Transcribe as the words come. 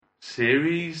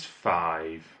Series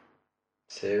 5.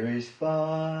 Series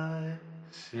 5.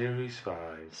 Series 5.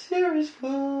 Series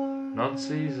 5. Not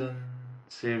season.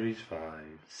 Series 5.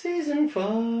 Season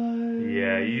 5.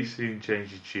 Yeah, you soon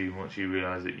changed your tune once you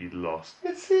realised that you'd lost.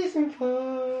 It's season 5.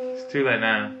 It's too late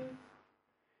now.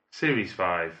 Series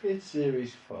 5. It's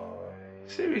series 5.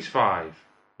 Series 5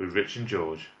 with Rich and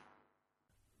George.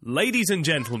 Ladies and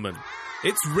gentlemen,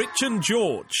 it's Rich and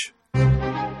George.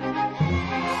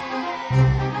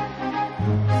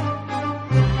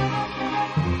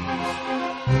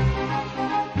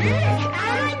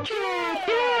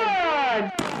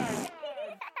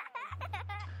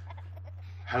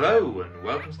 Hello and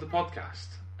welcome to the podcast.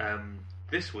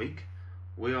 This week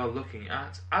we are looking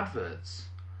at adverts.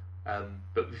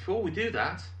 But before we do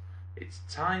that, it's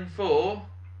time for...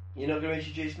 You're not going to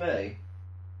introduce me?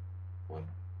 What?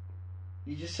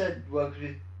 You just said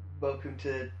welcome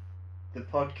to the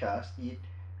podcast. You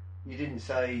didn't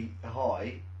say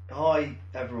hi. Hi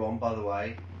everyone, by the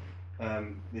way.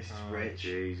 This is Rich.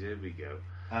 Jeez, here we go.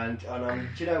 And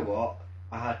do you know what?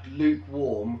 I had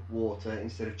lukewarm water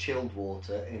instead of chilled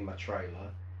water in my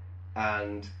trailer,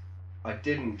 and I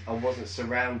wasn't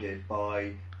surrounded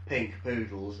by pink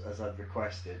poodles as I'd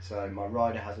requested, so my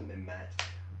rider hasn't been met.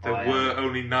 There were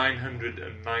only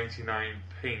 999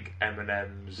 pink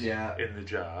M&Ms in the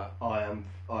jar. I'm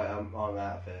out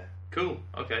of here. Cool,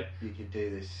 okay. You could do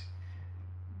this.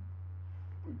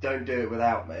 Don't do it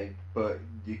without me, but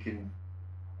you can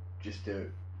just do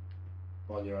it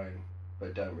on your own,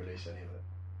 but don't release any of it.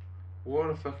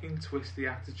 What a fucking twisty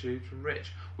attitude from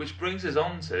Rich. Which brings us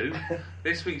on to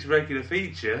this week's regular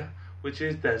feature, which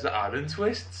is Desert Island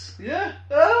Twists. Yeah.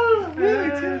 Oh, really?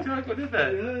 Do I got it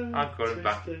there? Yeah, I've got him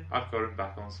back. I've got him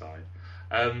back on side.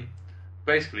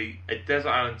 Basically, a Desert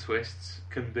Island Twists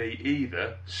can be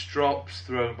either strops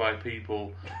thrown by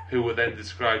people who were then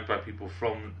described by people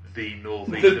from the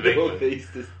northeast of England.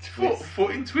 Northeast is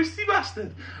Fucking twisty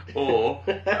bastard. Or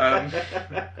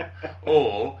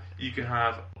you can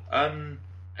have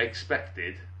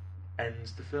unexpected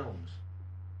ends to films.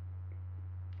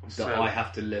 That I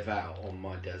have to live out on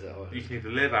my desert island. You can either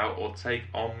live out or take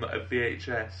on a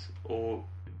VHS or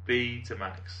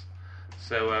Betamax.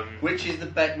 So which is the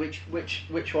best?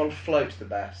 Which one floats the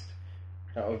best?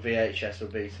 Out of VHS or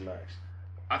Betamax?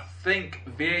 I think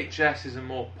VHS is a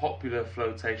more popular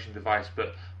flotation device,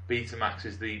 but Betamax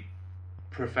is the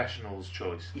professional's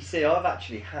choice. You see, I've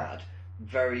actually had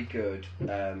very good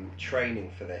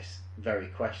training for this very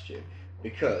question,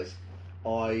 because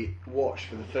I watched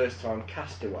for the first time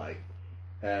Castaway.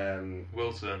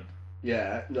 Wilson.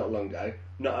 Yeah, not long ago.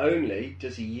 Not only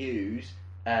does he use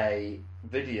a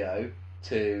video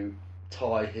to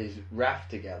tie his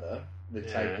raft together, the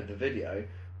tape of the video,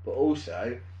 but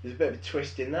also there's a bit of a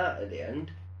twist in that at the end,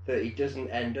 that he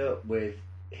doesn't end up with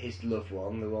his loved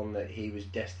one, the one that he was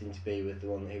destined to be with, the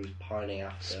one that he was pining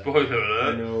after. Spoiler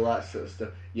alert. And all that sort of stuff.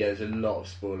 Yeah, there's a lot of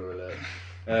spoiler alert.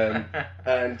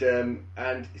 And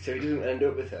so he doesn't end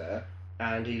up with her,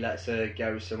 and he lets her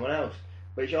go with someone else,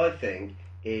 which I think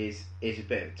is a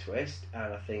bit of a twist,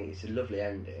 and I think it's a lovely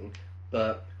ending.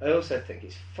 But I also think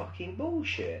it's fucking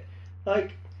bullshit.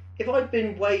 Like, if I'd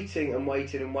been waiting and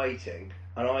waiting and waiting,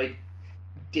 and I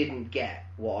didn't get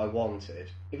what I wanted,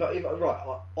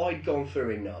 I'd gone through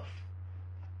enough.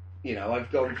 You know, I've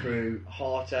gone through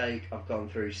heartache, I've gone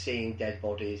through seeing dead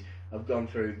bodies, I've gone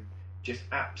through just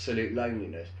absolute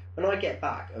loneliness. When I get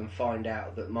back and find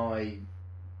out that my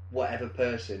whatever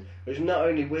person is not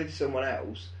only with someone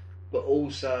else, but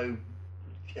also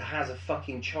has a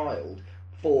fucking child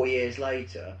 4 years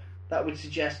later, that would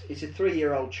suggest it's a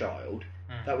 3-year-old child.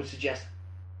 That would suggest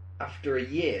after a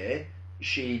year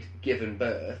she'd given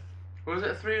birth. Was it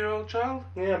a 3-year-old child?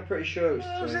 Yeah, I'm pretty sure it was.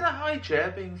 It was in a high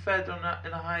chair, being fed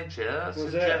in a high chair. That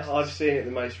was suggests... it? I've seen it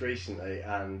the most recently,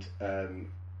 and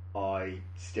I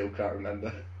still can't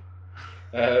remember.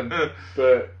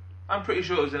 But I'm pretty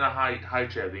sure it was in a high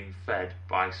chair being fed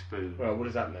by spoon. Well, what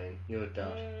does that mean? You're a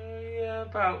dad. Yeah,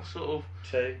 about sort of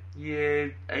 2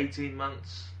 year, 18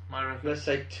 months, I reckon. Let's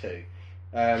say 2.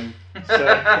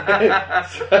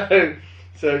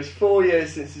 So it's 4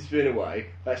 years since it's been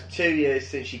away. That's 2 years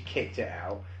since she kicked it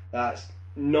out. That's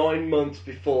 9 months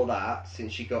before that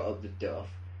since she got up the duff.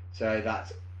 So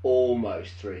that's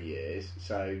almost 3 years.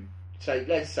 So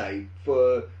let's say,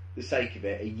 for the sake of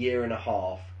it, a year and a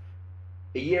half.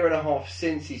 A year and a half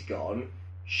since he's gone,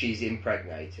 she's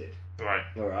impregnated. Right.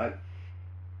 Alright.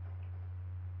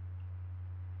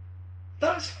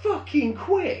 That's fucking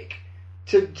quick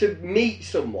to meet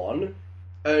someone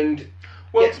and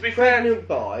get to be pregnant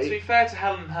fair, To be fair to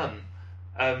Helen Hunt,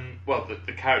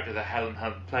 the character that Helen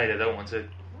Hunt played, I don't want to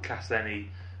cast any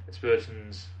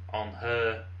aspersions on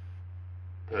her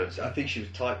person. I think she was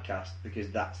typecast because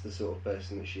that's the sort of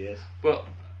person that she is. But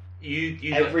you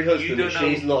Every don't, husband you that don't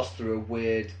know, she's lost through a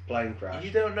weird plane crash.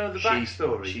 You don't know the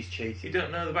backstory. She's cheated. You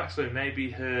don't know the backstory.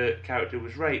 Maybe her character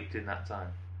was raped in that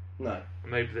time. No.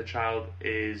 Maybe the child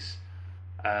is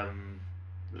from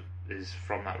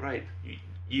that rape.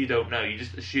 You don't know. You're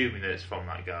just assuming that it's from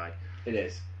that guy. It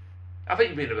is. I think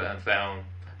you're being a bit unfair on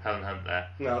Helen Hunt there.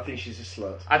 No, I think she's a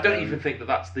slut. I don't even think that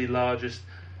that's the largest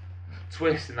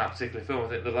twist in that particular film. I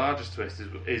think the largest twist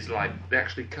is like they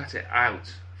actually cut it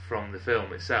out from the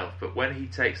film itself. But when he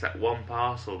takes that one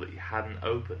parcel that he hadn't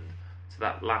opened to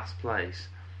that last place,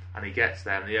 and he gets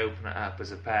there and they open it up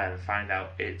as a pair and find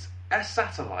out it's a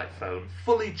satellite phone,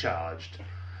 fully charged.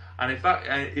 And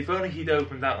if only he'd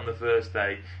opened that on the first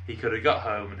day, he could have got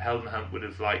home and Helen Hunt would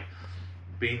have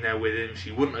been there with him.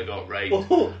 She wouldn't have got raped.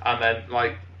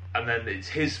 And then it's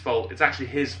his fault. It's actually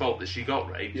his fault that she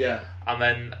got raped. Yeah. And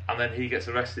then he gets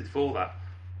arrested for that.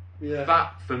 Yeah.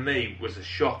 That for me was a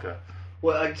shocker.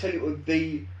 Well, I tell you,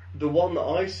 the one that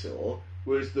I saw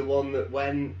was the one that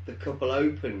when the couple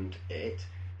opened it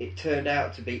turned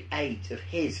out to be 8 of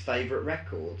his favourite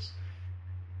records.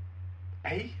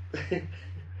 8?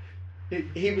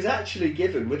 He was actually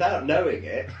given, without knowing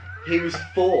it, he was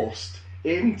forced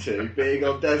into being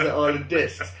on Desert Island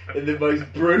Discs in the most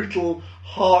brutal,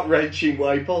 heart-wrenching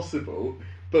way possible,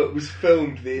 but was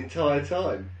filmed the entire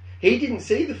time. He didn't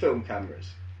see the film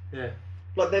cameras. Yeah.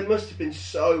 Like, there must have been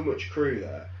so much crew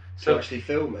there to actually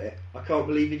film it. I can't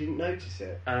believe he didn't notice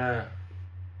it.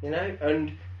 You know?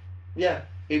 And, yeah.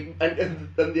 And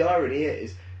the irony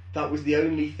is, that was the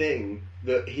only thing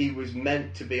that he was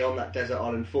meant to be on that desert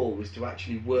island for, was to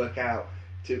actually work out,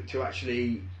 to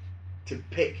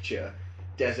picture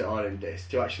Desert Island Discs,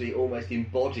 to actually almost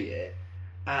embody it.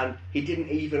 And he didn't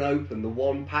even open the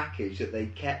one package that they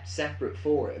kept separate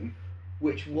for him,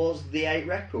 which was the 8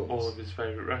 records. All of his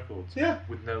favourite records. Yeah.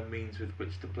 With no means with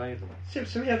which to play them. So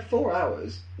he had 4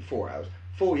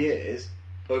 years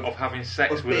of having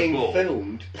sex of with being a ball.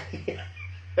 Filmed.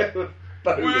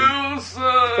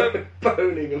 Wilson!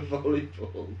 Boning a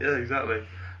volleyball. Yeah, exactly.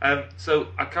 So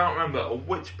I can't remember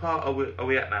which part are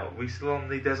we at now. Are we still on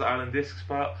the Desert Island Discs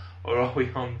part, or are we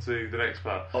on to the next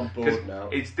part? I'm bored now.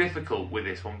 It's difficult with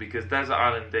this one because Desert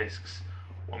Island Discs.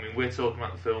 I mean, we're talking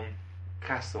about the film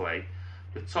Castaway.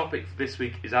 The topic for this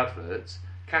week is adverts.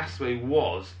 Castaway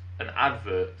was an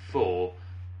advert for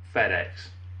FedEx,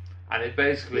 and it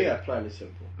basically plain and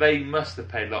simple. They must have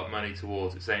paid a lot of money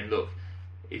towards it, saying, look,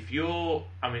 if you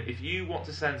want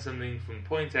to send something from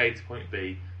point A to point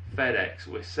B, FedEx,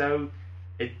 we're so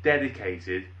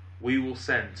dedicated, we will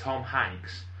send Tom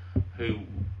Hanks, who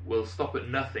will stop at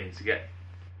nothing to get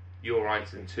your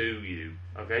item to you.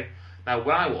 Okay? Now,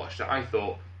 when I watched it, I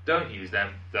thought, don't use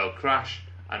them, they'll crash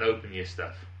and open your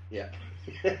stuff. Yeah.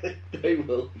 They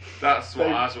will. That's what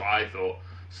I thought.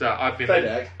 So I've been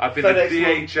FedEx. a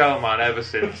DHL man ever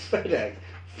since.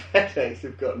 FedEx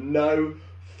have got no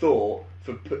thought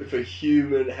for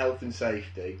human health and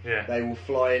safety. Yeah. They will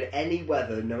fly in any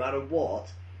weather, no matter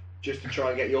what, just to try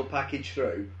and get your package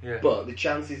through. Yeah. But the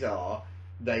chances are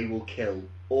they will kill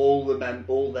all their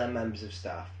members of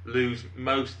staff. Lose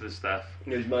most of the stuff.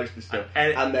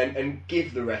 And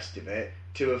give the rest of it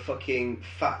to a fucking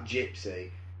fat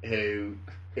gypsy who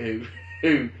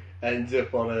ends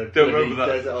up on a desert island. I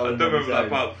don't remember that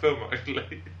part of the film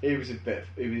actually. He looked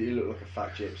like a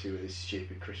fat gypsy with his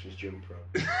stupid Christmas jumper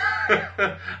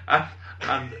on.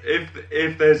 and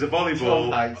if there's a volleyball,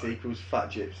 Tom Hanks equals fat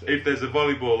gypsy. If there's a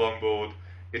volleyball on board,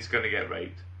 it's going to get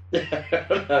raped.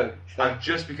 No, and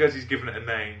just because he's given it a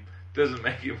name doesn't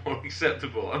make it more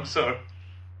acceptable. I'm sorry.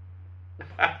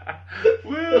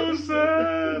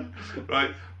 Wilson!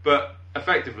 Right, but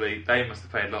effectively, they must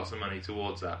have paid lots of money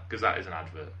towards that, because that is an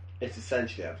advert. It's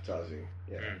essentially advertising.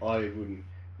 Yeah, I wouldn't.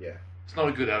 Yeah, it's not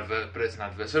a good advert, but it's an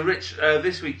advert. So, Rich,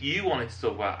 this week you wanted to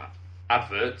talk about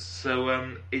adverts,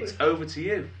 so it's over to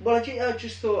you. Well, I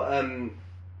just thought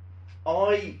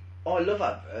I love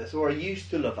adverts, or I used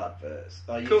to love adverts.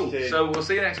 Cool. So we'll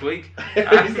see you next week.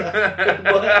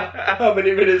 How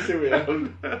many minutes are we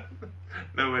on?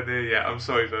 Nowhere near yet. I'm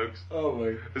sorry, folks. Oh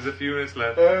my. There's a few minutes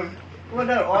left. Well,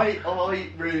 no, I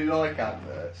really like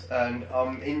adverts, and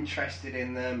I'm interested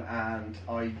in them. And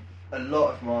a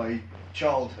lot of my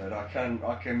childhood, I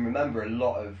can remember a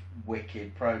lot of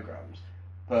wicked programs,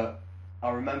 but I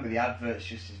remember the adverts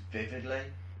just as vividly.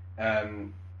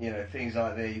 Things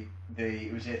like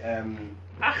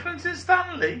Acklands and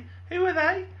Stanley. Who are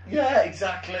they? Yeah,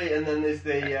 exactly. And then there's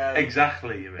the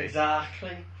exactly. You mean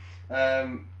exactly.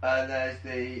 And there's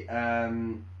the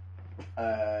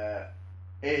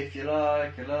If you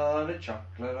like a lot of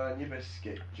chocolate on your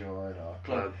biscuit, join our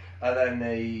club. And then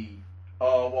the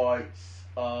our whites,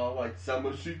 I'm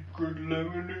a secret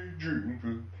lemonade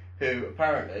drinker. Who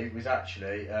apparently was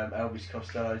actually Elvis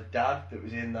Costello's dad that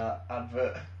was in that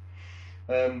advert.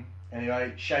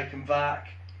 Anyway, Shake and Vac.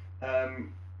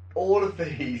 All of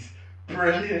these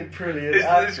brilliant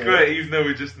adverts. It's great, even though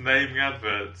we're just naming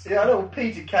adverts. Yeah, I know.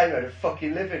 Peter Kay made a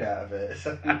fucking living out of it.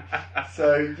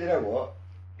 So you know what?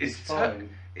 It's fine.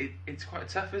 It's quite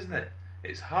tough, isn't it?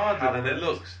 It's harder than it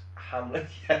looks. Hamlet.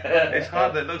 It's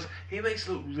harder than it looks. He makes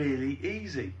it look really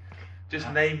easy. Just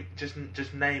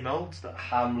name old stuff.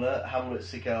 Hamlet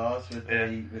cigars with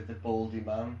the baldy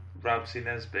man. Rabsy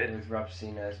Nesbitt. With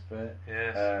Rabsy Nesbitt.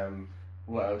 Yes.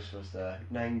 What else was there?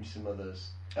 Name some others.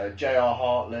 J.R.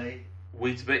 Hartley.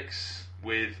 Weetabix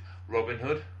with Robin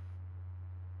Hood.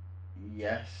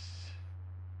 Yes.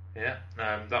 Yeah.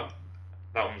 That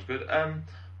one's good.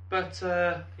 But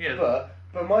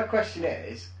my question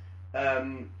is,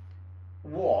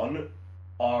 one,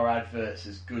 are adverts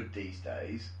as good these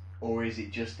days, or is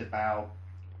it just about?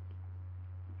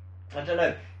 I don't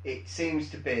know. It seems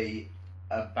to be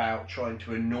about trying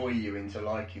to annoy you into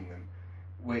liking them,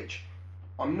 which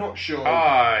I'm not sure.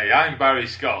 Hi, I'm Barry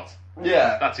Scott.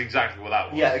 Yeah, that's exactly what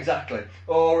that was. Yeah, exactly.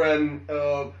 Or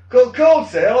cold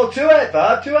sale or two at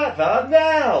that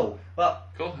now. But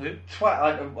call who?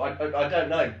 I don't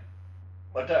know.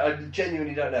 I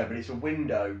genuinely don't know. But it's a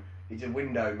window. It's a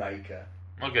window maker.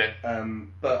 Okay.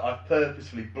 But I've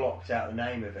purposefully blocked out the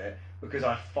name of it because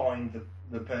I find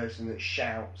the person that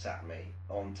shouts at me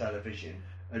on television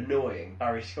annoying.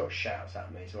 Barry Scott shouts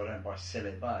at me, so I don't buy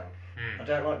Silly Bang. I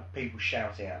don't like people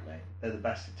shouting at me. They're the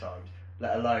best of times.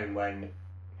 Let alone when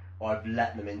I've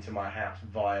let them into my house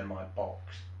via my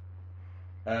box.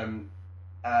 And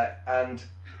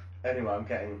anyway, I'm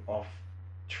getting off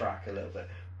track a little bit.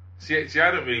 See,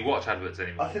 I don't really watch adverts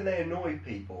anymore. I think they annoy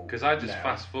people because I just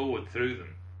fast forward through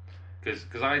them.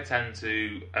 Because I tend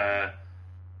to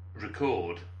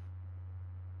record.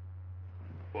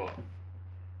 What?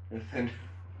 Nothing.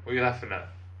 What are you laughing at?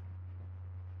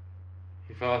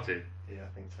 You farted? Yeah,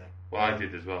 I think so. Well, I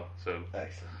did as well. So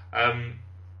excellent.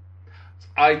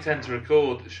 I tend to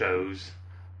record shows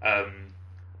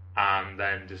and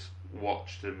then just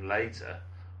watch them later,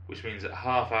 which means that a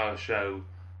half-hour show,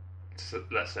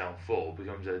 let's say on 4,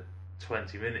 becomes a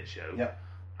 20-minute show,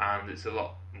 and it's a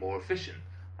lot more efficient.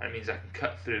 And it means I can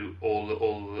cut through all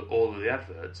of the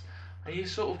adverts, and you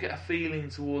sort of get a feeling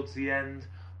towards the end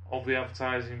of the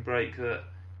advertising break that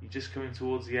you're just coming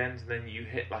towards the end, and then you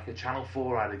hit like a Channel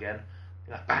 4 ad again.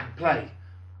 You're like, bang, play,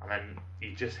 and then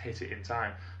you just hit it in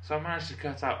time. So I managed to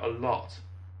cut out a lot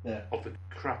of the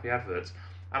crappy adverts,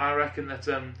 and I reckon that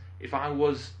if I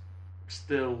was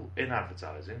still in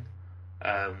advertising,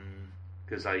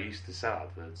 because I used to sell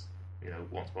adverts,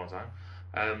 once upon a time,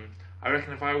 I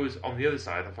reckon if I was on the other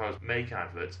side, if I was making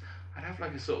adverts, I'd have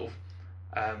like a sort of,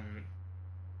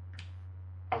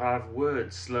 I'd have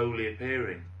words slowly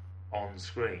appearing on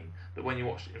screen that when you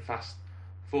watch it in fast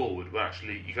forward,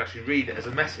 you can actually read it as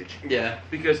a message. Yeah.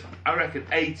 Because I reckon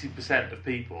 80% of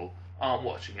people aren't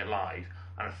watching it live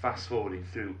and are fast forwarding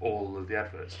through all of the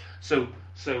adverts. So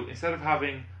instead of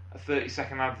having a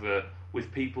 30-second advert with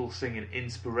people singing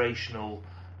inspirational,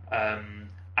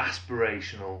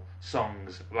 aspirational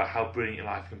songs about how brilliant your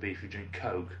life can be if you drink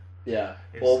Coke. Yeah.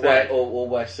 Or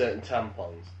wear certain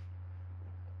tampons.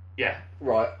 Yeah.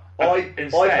 Right.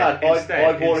 I've worn a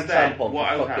tampon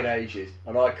for fucking ages,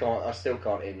 and I still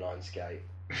can't inline skate.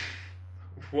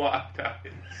 What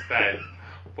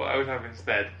I would have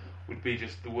instead would be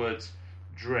just the words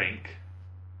drink,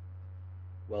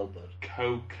 well done,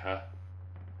 Coca-Cola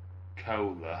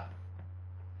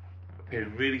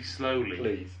appearing really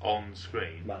slowly on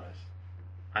screen. Manners.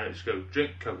 And it would just go,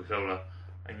 drink Coca-Cola,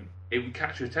 and it would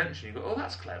catch your attention. You go, oh,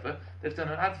 that's clever. They've done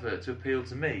an advert to appeal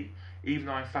to me, even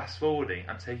though I'm fast forwarding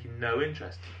and taking no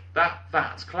interest.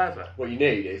 That's clever. What you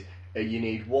need is you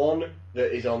need one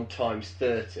that is on times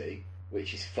 30,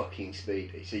 which is fucking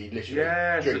speedy. So you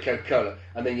literally drink Coca-Cola,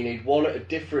 and then you need one at a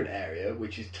different area,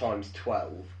 which is times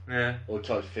 12, or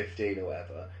times 15 or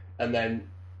whatever, and then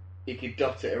you could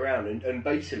dot it around, and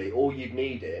basically all you'd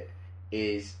need it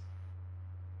is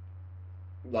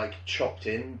like chopped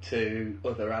into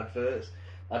other adverts.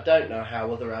 I don't know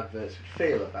how other adverts would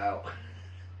feel about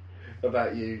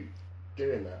you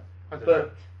doing that.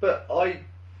 But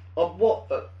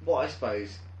what I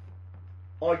suppose,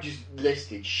 I just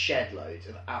listed shed loads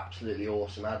of absolutely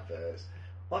awesome adverts.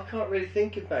 I can't really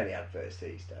think of many adverts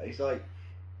these days. Like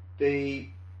the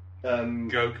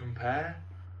Go Compare.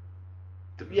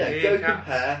 Go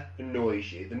Compare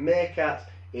annoys you. The Meerkats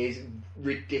is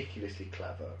ridiculously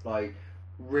clever. Like,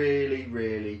 really,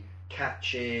 really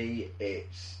catchy.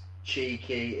 It's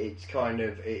cheeky. It's kind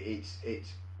of it's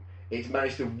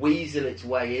managed to weasel its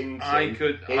way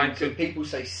into people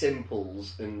say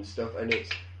simples and stuff, and it's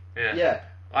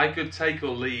I could take or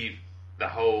leave the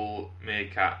whole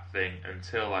Meerkat thing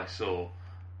until I saw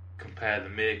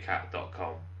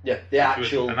comparethemeerkat.com. Yeah, the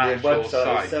website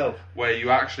site itself, where you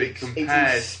actually it's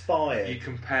inspired. You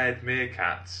compared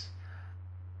meerkats,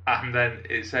 and then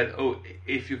it said, "Oh,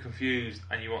 if you're confused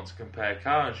and you want to compare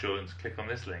car insurance, click on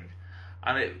this link,"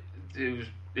 and it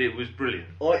was brilliant.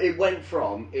 It went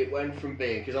from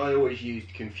being, because I always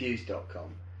used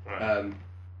confused.com Right.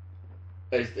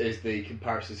 as the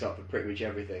comparison site for pretty much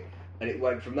everything, and it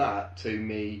went from that to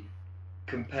me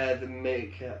compare the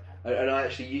meerkat, and I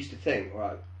actually used to think,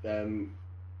 right,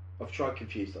 I've tried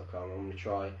confused.com, I'm going to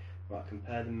try, right,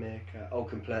 compare the meerkat,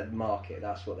 compare the market,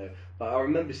 that's what they're, but I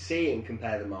remember seeing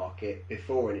compare the market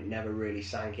before and it never really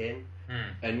sank in,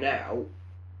 and now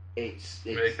it's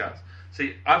meerkats.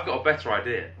 See, I've got a better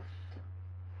idea.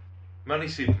 Money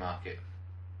Supermarket,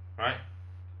 right?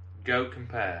 Go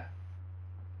compare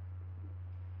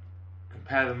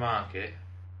the market,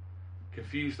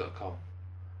 confused.com.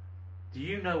 Do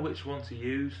you know which one to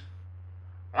use?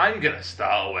 I'm going to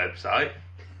start a website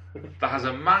that has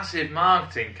a massive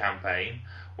marketing campaign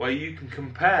where you can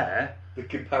compare the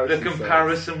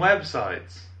comparison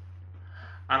websites.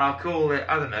 And I'll call it,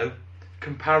 I don't know,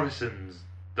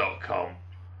 comparisons.com.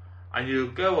 And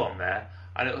you'll go on there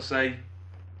and it'll say,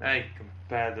 hey,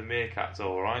 compare the meerkats,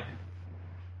 alright.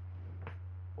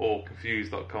 Or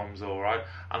confused.com's alright.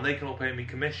 And they can all pay me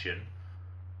commission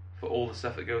for all the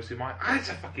stuff that goes through my... It's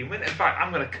a fucking win. In fact,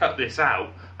 I'm going to cut this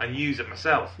out and use it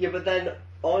myself. Yeah, but then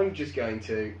I'm going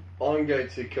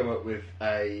to come up with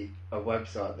a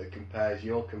website that compares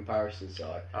your comparison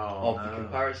site the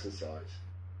comparison sites.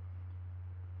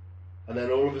 And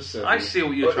then all of a sudden... I see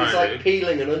what you're trying to do. It's like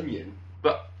peeling an onion.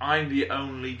 But I'm the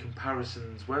only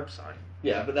comparisons website.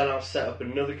 Yeah, but then I'll set up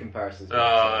another comparisons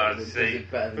website. I see. It's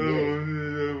better than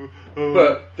you.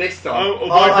 But this time, on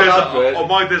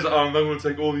my desert island, I'm going to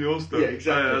take all your stuff. Yeah,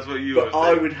 exactly. Yeah, that's what you. But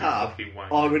I would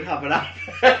have an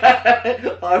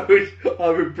advert.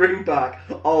 I would bring back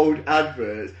old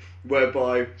adverts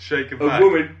whereby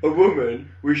a woman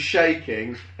was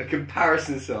shaking a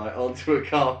comparison site onto a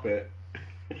carpet,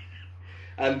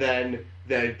 and then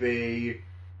there'd be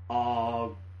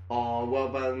our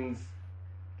Wellbands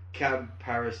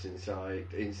comparison site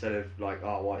instead of like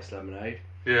our White's Lemonade.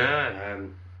 Yeah.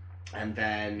 And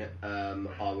then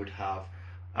I would have.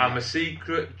 I'm a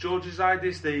secret George's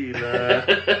ID dealer.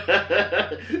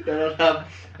 Then I'd have.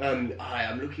 Hi,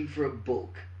 I'm looking for a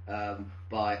book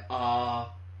by R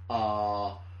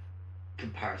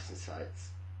comparison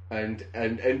sites, and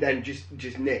then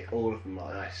just nick all of them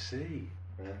like that. I see.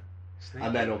 Yeah.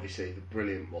 And then obviously the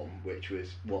brilliant one, which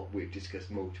was what we've discussed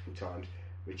multiple times,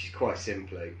 which is quite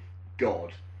simply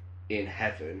God in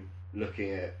heaven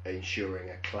looking at insuring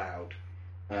a cloud,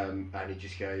 and he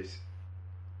just goes,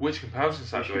 which comparison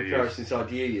site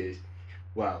do you use?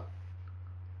 Well,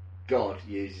 God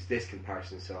uses this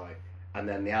comparison site, and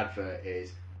then the advert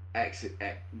is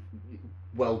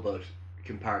Wellbud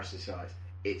comparison sites.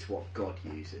 It's what God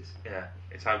uses. Yeah,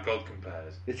 it's how God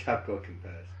compares.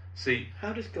 See,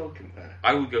 how does God compare?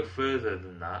 I would go further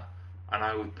than that, and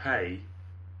I would pay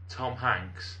Tom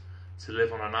Hanks to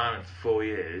live on an island for 4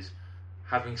 years,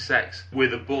 having sex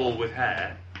with a ball with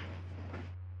hair,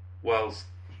 whilst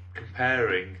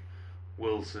comparing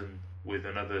Wilson with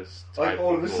another type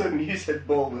all of a ball. sudden you said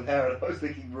ball with hair, and I was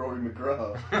thinking Rory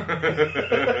McGrath.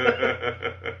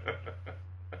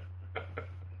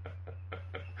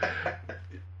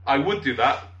 I would do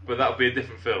that, but that would be a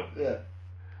different film. Yeah.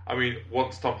 I mean,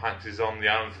 once Tom Hanks is on the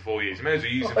island for 4 years, you may as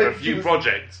well use him for a few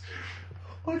projects.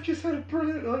 I've just had a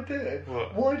brilliant idea.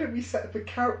 What? Why don't we set up a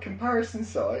comparison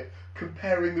site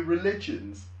comparing the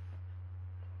religions?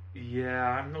 Yeah,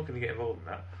 I'm not going to get involved in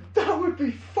that. That would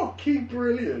be fucking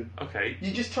brilliant. Okay.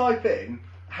 You just type in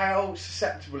how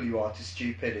susceptible you are to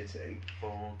stupidity.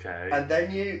 Okay. And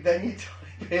then you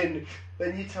type in.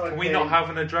 Can we not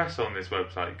have an address on this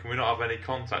website? Can we not have any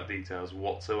contact details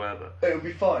whatsoever? It'll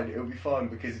be fine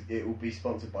because it will be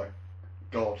sponsored by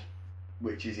God,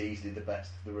 which is easily the best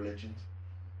of the religions.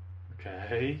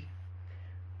 Okay.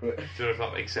 But do you know if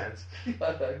that makes sense?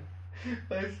 I know.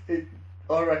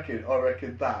 I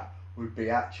reckon that would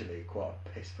be actually quite a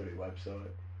piss-fully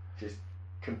website. Just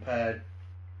compared.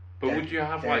 But would you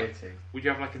have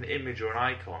like an image or an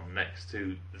icon next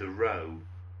to the row?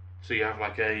 So you have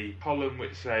like a column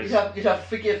which says you'd have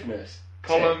forgiveness.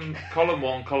 Column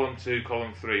 1, column 2,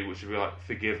 column 3, which would be like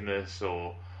forgiveness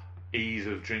or ease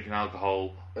of drinking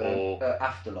alcohol, or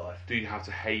Afterlife. do you have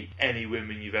to hate any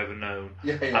women you've ever known?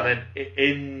 Yeah. And then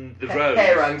in the rows,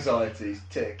 hair anxieties,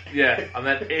 tick. yeah, and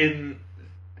then in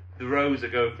the rows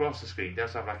that go across the screen, they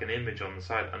also have like an image on the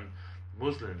side, and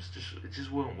Muslims it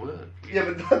just won't work.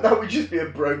 Yeah, but that would just be a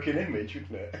broken image,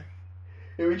 wouldn't it?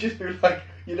 It would just be like,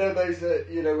 you know those,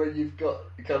 when you've got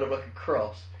kind of like a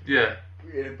cross Yeah,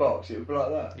 in a box, it would be like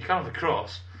that. you can't have a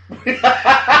cross.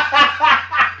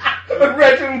 A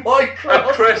red and white cross.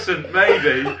 A crescent,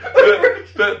 maybe,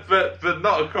 but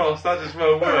not a cross. That just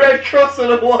won't A work. red cross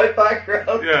on a white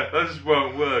background. Yeah, that just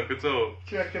won't work at all.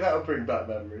 Do you reckon that'll bring back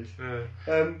memories?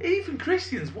 Yeah. Even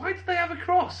Christians, why do they have a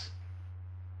cross?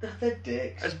 They're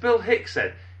dicks. As Bill Hicks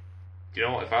said, do you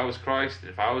know what? If I was Christ,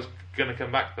 if I was going to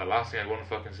come back, the last thing I'd want to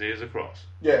fucking see is a cross.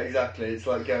 Yeah, exactly. It's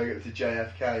like going up to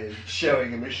JFK and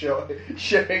showing him a shot,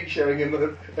 showing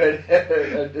him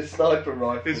a sniper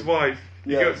rifle. His wife.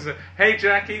 You Yeah. go up to say, hey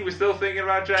Jackie, we're still thinking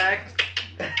about Jack.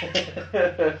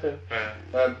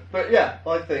 But yeah,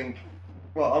 I think.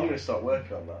 Well, I'm going to start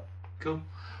working on that. Cool.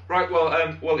 Right.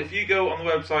 Well, if you go on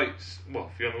the website,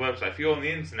 if you're on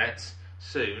the internet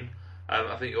soon,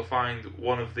 I think you'll find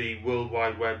one of the World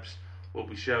Wide Webs will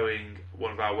be showing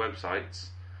one of our websites,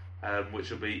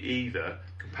 which will be either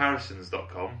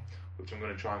comparisons.com, which I'm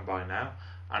going to try and buy now,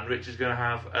 and Rich is going to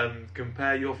have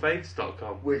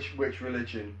compareyourfaiths.com. Which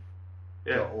religion?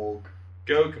 Yeah. .org.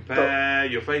 Go compare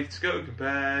your faiths. Go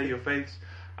compare your faiths,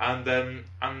 and then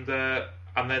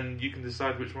you can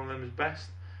decide which one of them is best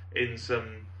in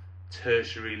some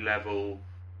tertiary level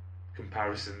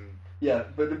comparison. Yeah,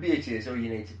 but the beauty is all you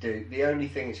need to do. The only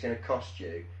thing it's going to cost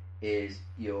you is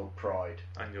your pride.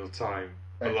 And your time.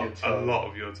 And A lot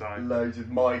of your time. Loads of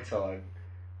my time.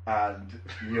 And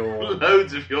your...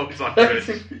 Loads of your time, loads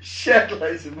Rich. of, shed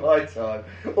loads of my time.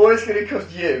 All it's going to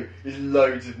cost you is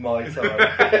loads of my time.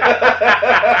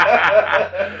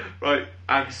 Right,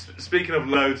 and speaking of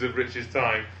loads of Rich's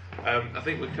time, I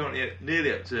think we're currently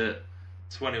nearly up to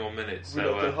 21 minutes. We're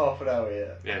not done half an hour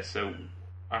yet. Yeah, so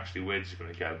actually we're just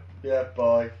going to go. Yeah,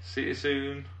 bye. See you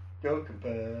soon. Go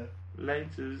compare.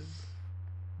 Laters.